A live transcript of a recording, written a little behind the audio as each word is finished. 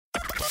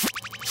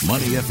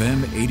Money FM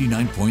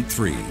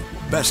 89.3.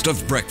 Best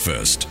of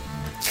breakfast.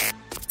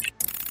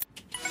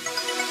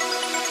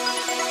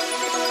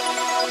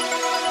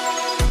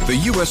 The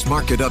U.S.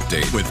 Market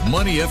Update with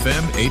Money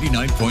FM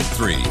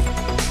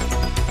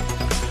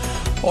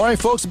 89.3. All right,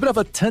 folks, a bit of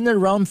a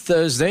turnaround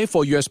Thursday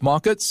for U.S.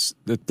 markets.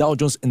 The Dow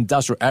Jones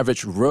Industrial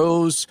Average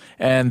rose,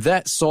 and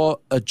that saw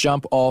a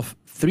jump of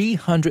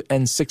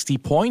 360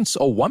 points,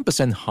 or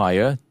 1%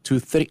 higher, to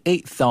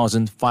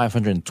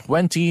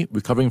 38,520,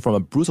 recovering from a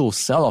brutal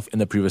sell-off in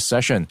the previous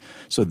session.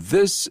 So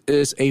this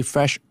is a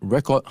fresh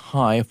record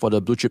high for the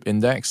blue chip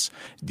index.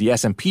 The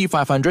S&P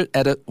 500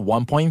 added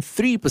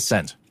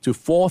 1.3% to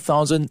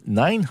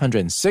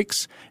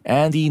 4,906,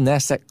 and the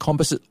Nasdaq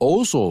Composite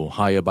also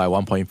higher by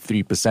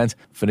 1.3%,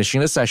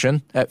 finishing the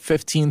session at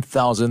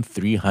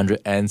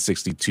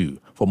 15,362.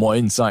 For more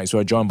insights,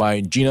 we're joined by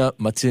Gina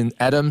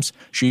Martin-Adams.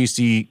 She's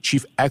the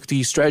Chief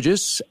Equity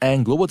Strategist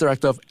and Global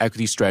Director of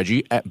Equity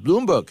Strategy at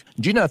Bloomberg.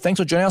 Gina,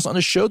 thanks for joining us on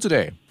the show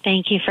today.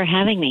 Thank you for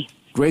having me.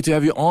 Great to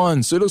have you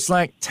on. So it looks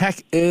like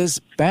tech is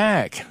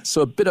back.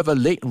 So a bit of a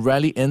late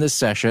rally in the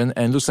session,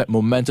 and looks like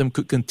momentum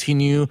could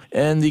continue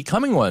in the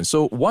coming one.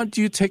 So what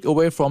do you take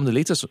away from the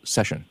latest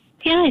session?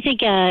 Yeah, I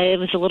think it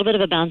was a little bit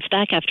of a bounce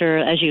back after,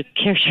 as you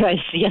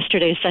characterized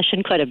yesterday's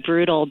session, quite a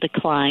brutal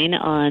decline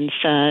on,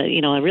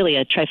 really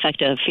a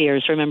trifecta of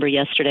fears. Remember,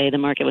 yesterday the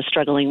market was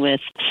struggling with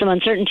some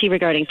uncertainty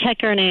regarding tech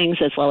earnings,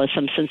 as well as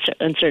some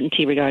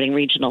uncertainty regarding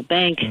regional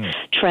bank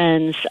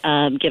trends,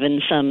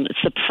 given some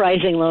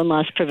surprising loan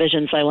loss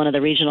provisions by one of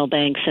the regional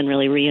banks, and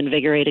really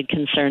reinvigorated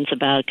concerns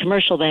about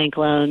commercial bank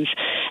loans.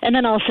 And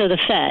then also the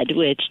Fed,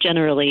 which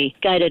generally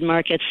guided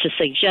markets to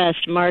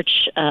suggest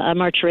a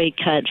March rate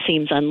cut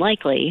seems unlikely.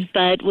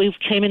 But we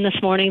came in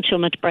this morning to a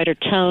much brighter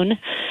tone.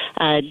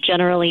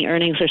 Generally,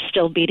 earnings are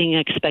still beating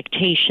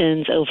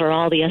expectations.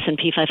 Overall, the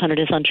S&P 500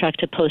 is on track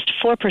to post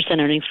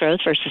 4% earnings growth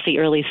versus the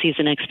early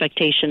season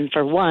expectation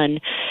for 1%.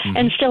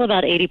 And still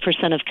about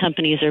 80% of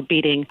companies are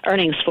beating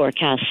earnings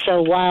forecasts.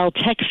 So while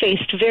tech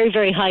faced very,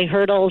 very high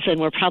hurdles, and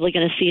we're probably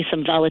going to see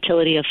some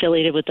volatility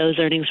affiliated with those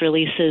earnings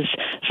releases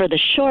for the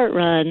short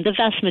run, the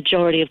vast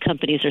majority of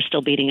companies are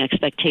still beating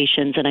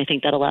expectations, and I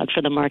think that allowed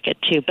for the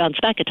market to bounce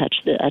back a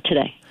touch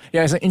today.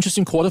 Yeah, it's an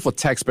interesting quarter for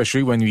tech,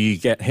 especially when we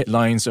get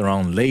headlines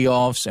around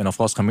layoffs and, of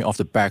course, coming off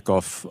the back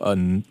of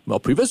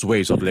previous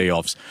waves of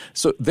layoffs.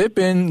 So they've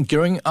been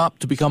gearing up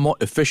to become more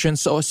efficient.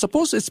 So I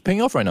suppose it's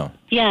paying off right now.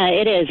 Yeah,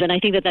 it is. And I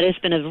think that has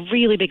been a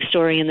really big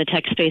story in the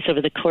tech space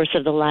over the course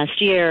of the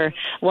last year.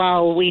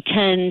 While we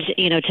tend,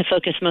 to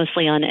focus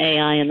mostly on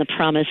AI and the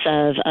promise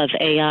of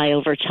AI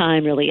over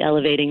time really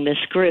elevating this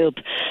group,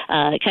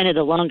 kind of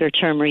the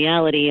longer-term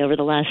reality over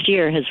the last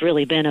year has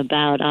really been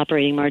about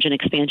operating margin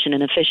expansion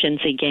and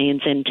efficiency gains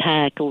in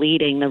tech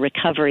leading the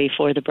recovery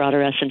for the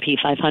broader S&P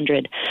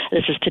 500.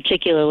 This is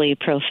particularly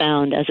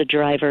profound as a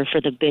driver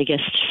for the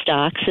biggest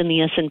stocks in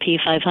the S&P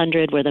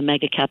 500, where the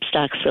mega cap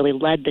stocks really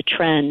led the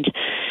trend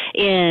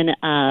in,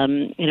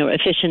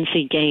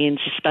 efficiency gains,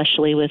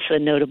 especially with the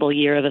notable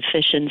year of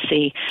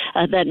efficiency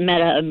that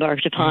Meta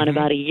embarked upon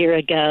about a year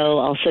ago.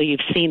 Also,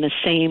 you've seen the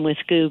same with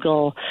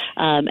Google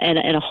and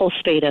a whole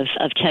spate of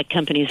tech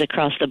companies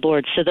across the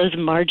board. So those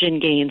margin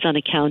gains on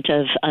account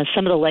of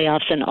some of the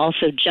layoffs, and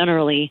also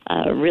generally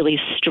really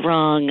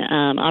strong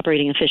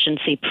operating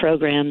efficiency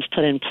programs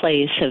put in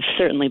place, have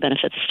certainly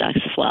benefited stocks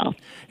as well.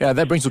 Yeah,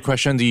 that brings to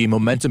question the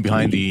momentum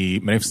behind the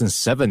Magnificent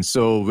Seven.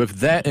 So with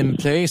that in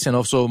place, and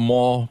also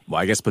more,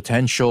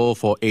 potential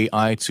for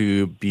AI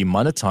to be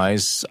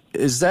monetized,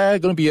 is there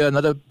going to be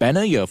another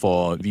banner year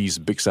for these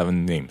big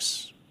seven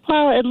names?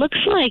 Well, it looks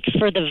like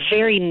for the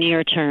very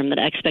near term that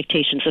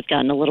expectations have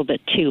gotten a little bit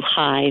too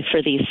high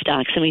for these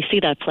stocks, and we see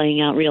that playing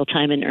out real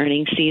time in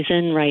earnings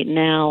season right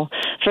now.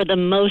 For the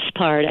most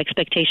part,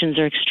 expectations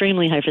are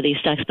extremely high for these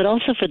stocks, but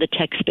also for the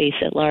tech space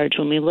at large.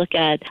 When we look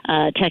at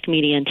tech,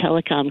 media, and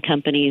telecom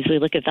companies, we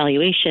look at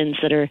valuations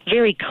that are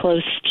very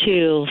close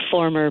to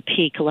former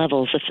peak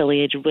levels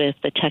affiliated with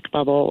the tech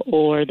bubble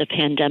or the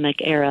pandemic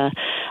era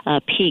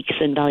peaks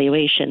in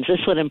valuations.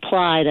 This would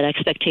imply that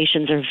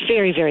expectations are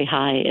very, very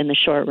high in the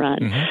short run.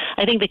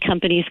 I think the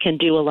companies can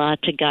do a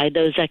lot to guide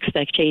those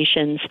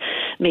expectations,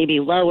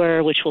 maybe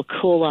lower, which will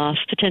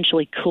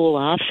potentially cool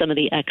off some of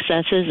the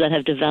excesses that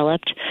have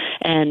developed,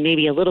 and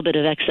maybe a little bit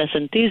of excess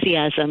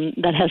enthusiasm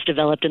that has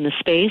developed in the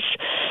space.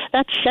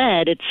 That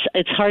said,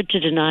 it's hard to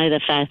deny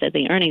the fact that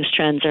the earnings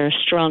trends are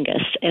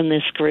strongest in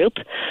this group.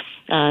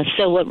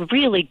 So what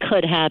really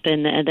could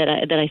happen, and that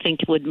I think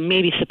would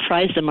maybe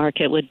surprise the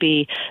market, would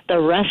be the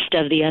rest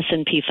of the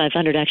S&P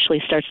 500 actually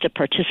starts to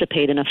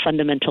participate in a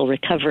fundamental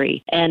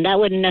recovery. And that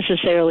wouldn't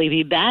necessarily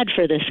be bad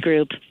for this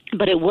group,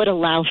 but it would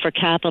allow for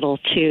capital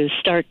to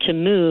start to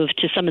move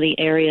to some of the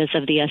areas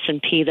of the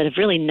S&P that have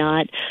really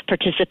not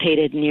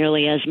participated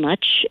nearly as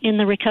much in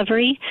the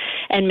recovery,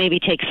 and maybe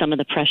take some of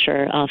the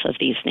pressure off of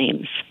these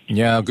names.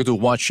 Yeah, good to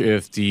watch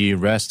if the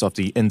rest of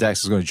the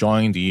index is going to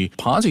join the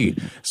party.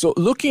 So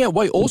looking at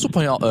what you also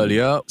pointed out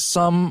earlier,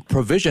 some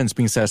provisions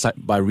being set aside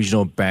by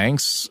regional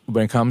banks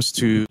when it comes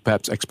to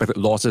perhaps expected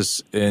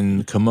losses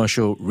in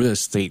commercial real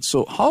estate.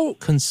 So how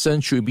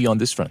concerned should we be on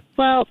this front?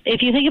 Well,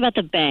 if you think about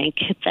the bank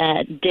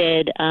that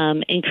did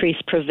increase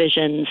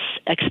provisions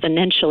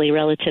exponentially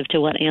relative to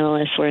what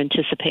analysts were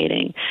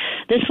anticipating,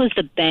 this was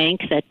the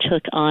bank that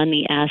took on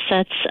the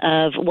assets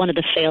of one of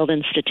the failed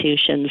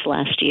institutions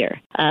last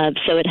year.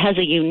 So it has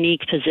a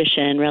unique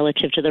position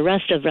relative to the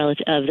rest of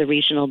the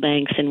regional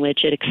banks in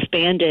which it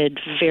expanded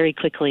very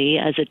quickly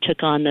as it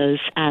took on those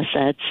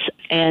assets,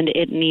 and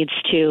it needs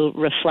to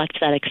reflect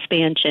that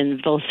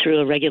expansion both through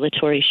a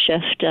regulatory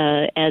shift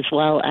as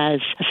well as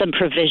some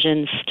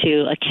provisions to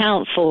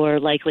account for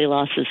likely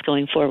losses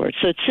going forward.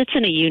 So it sits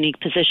in a unique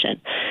position.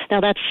 Now,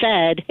 that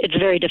said, it's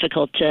very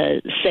difficult to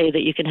say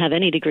that you can have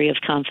any degree of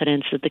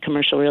confidence that the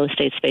commercial real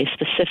estate space,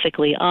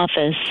 specifically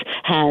office,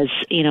 has,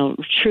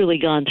 truly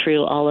gone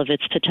through all of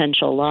its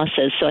potential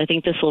losses. So I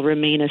think this will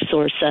remain a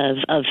source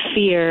of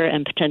fear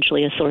and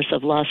potentially a source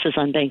of losses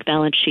on bank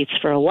balance sheets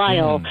for a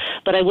while.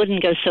 But I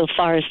wouldn't go so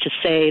far as to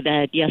say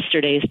that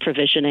yesterday's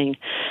provisioning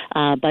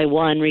by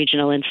one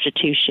regional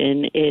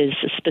institution is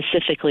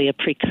specifically a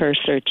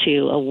precursor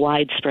to a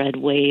widespread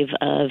wave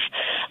of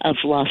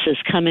losses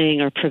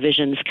coming or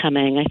provisions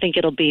coming. I think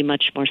it'll be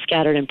much more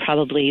scattered and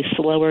probably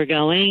slower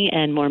going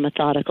and more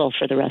methodical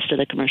for the rest of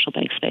the commercial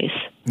bank space.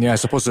 Yeah, I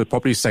suppose the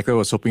property sector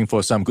was hoping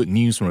for some good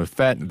news from the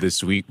Fed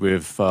this week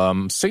with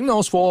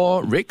signals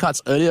for rate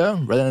cuts earlier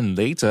rather than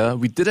later.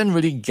 We didn't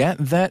really get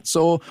that.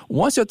 So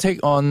what's your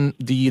take on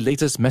the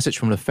latest message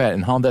from the Fed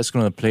and how that's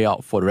going to play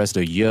out for the rest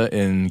of the year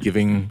in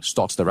giving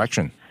stocks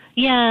direction?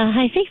 Yeah,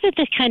 I think that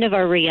kind of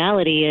our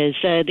reality is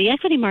the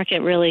equity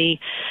market really,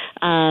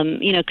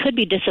 could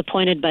be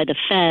disappointed by the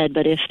Fed,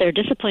 but if they're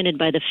disappointed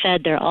by the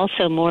Fed, they're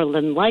also more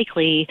than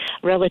likely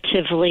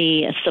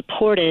relatively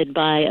supported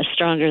by a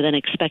stronger than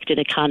expected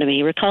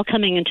economy. Recall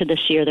coming into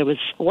this year, there was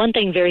one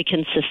thing very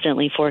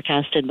consistently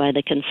forecasted by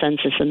the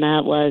consensus, and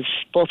that was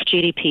both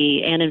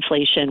GDP and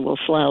inflation will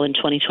slow in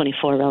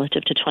 2024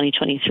 relative to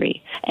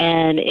 2023.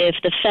 And if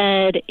the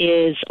Fed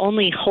is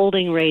only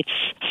holding rates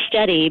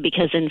steady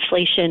because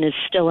inflation is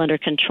still under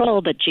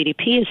control, but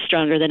GDP is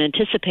stronger than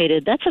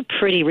anticipated, that's a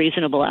pretty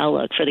reasonable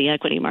outlook for the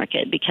equity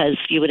market, because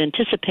you would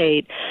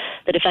anticipate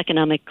that if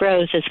economic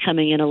growth is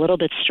coming in a little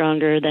bit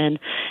stronger than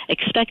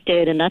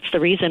expected, and that's the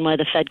reason why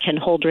the Fed can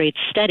hold rates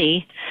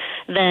steady,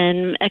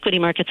 then equity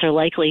markets are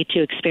likely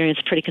to experience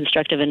a pretty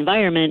constructive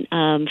environment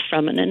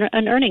from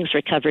an earnings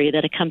recovery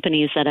that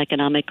accompanies that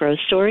economic growth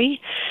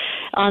story.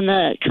 On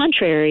the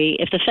contrary,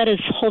 if the Fed is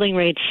holding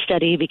rates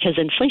steady because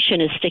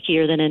inflation is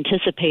stickier than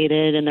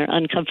anticipated and they're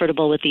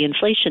uncomfortable with the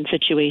inflation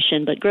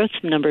situation, but growth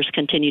numbers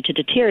continue to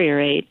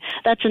deteriorate,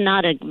 that's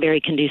not a very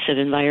conducive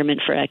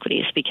environment for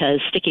equities, because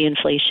sticky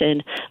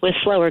inflation with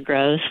slower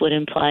growth would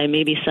imply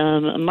maybe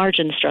some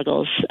margin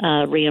struggles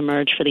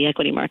reemerge for the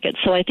equity market.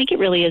 So I think it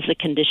really is the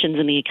conditions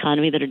in the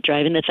economy that are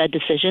driving the Fed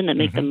decision that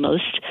make the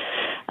most,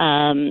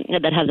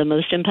 that have the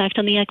most impact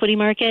on the equity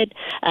market.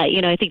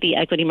 I think the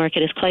equity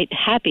market is quite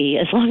happy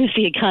as long as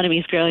the economy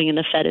is growing and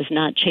the Fed is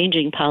not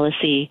changing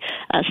policy.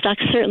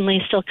 Stocks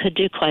certainly still could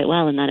do quite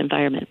well in that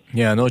environment.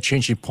 Yeah, no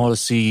change in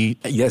policy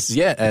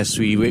yet as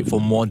we wait for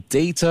more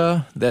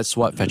data. That's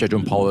what Fed Chair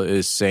Jerome Powell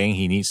is saying.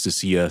 He needs to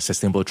see a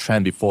sustainable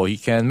trend before he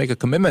can make a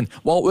commitment.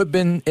 Well, we've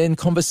been in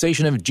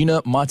conversation with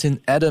Gina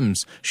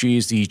Martin-Adams. She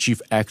is the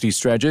Chief Equity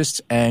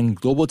Strategist and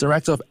Global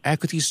Director of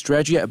Equity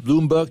Strategy at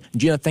Bloomberg.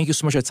 Gina, thank you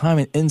so much for your time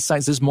and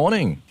insights this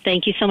morning.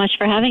 Thank you so much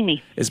for having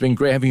me. It's been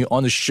great having you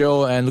on the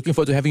show and looking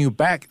forward to having you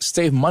back.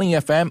 Stay with Money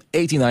FM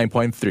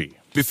 89.3.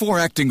 Before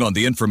acting on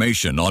the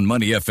information on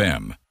Money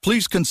FM,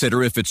 please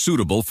consider if it's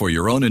suitable for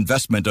your own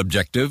investment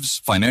objectives,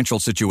 financial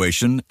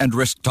situation, and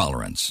risk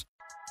tolerance.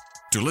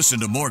 To listen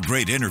to more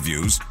great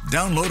interviews,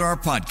 download our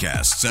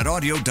podcasts at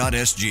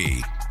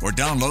audio.sg or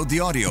download the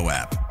audio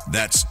app.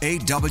 That's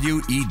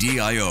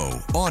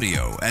AWEDIO,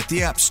 audio at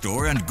the App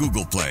Store and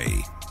Google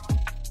Play.